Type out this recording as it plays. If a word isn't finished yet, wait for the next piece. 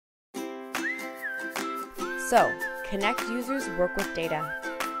So, connect users work with data.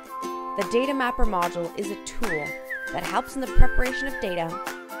 The DataMapper module is a tool that helps in the preparation of data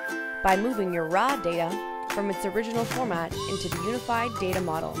by moving your raw data from its original format into the unified data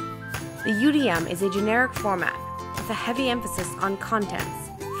model. The UDM is a generic format with a heavy emphasis on contents,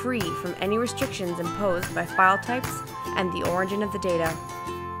 free from any restrictions imposed by file types and the origin of the data.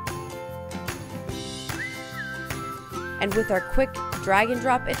 And with our quick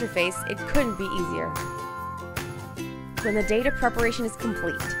drag-and-drop interface, it couldn't be easier. When the data preparation is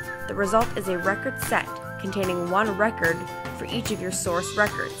complete, the result is a record set containing one record for each of your source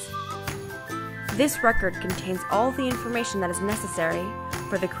records. This record contains all the information that is necessary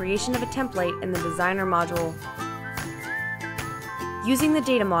for the creation of a template in the Designer module. Using the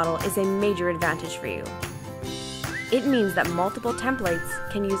data model is a major advantage for you. It means that multiple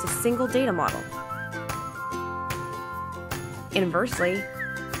templates can use a single data model. Inversely,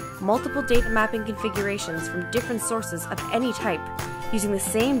 multiple data mapping configurations from different sources of any type using the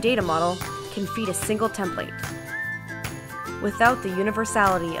same data model can feed a single template. Without the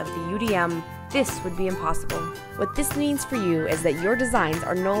universality of the UDM, this would be impossible. What this means for you is that your designs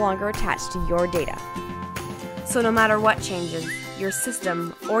are no longer attached to your data. So no matter what changes, your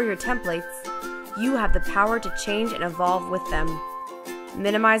system or your templates, you have the power to change and evolve with them.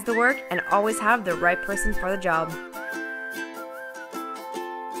 Minimize the work and always have the right person for the job.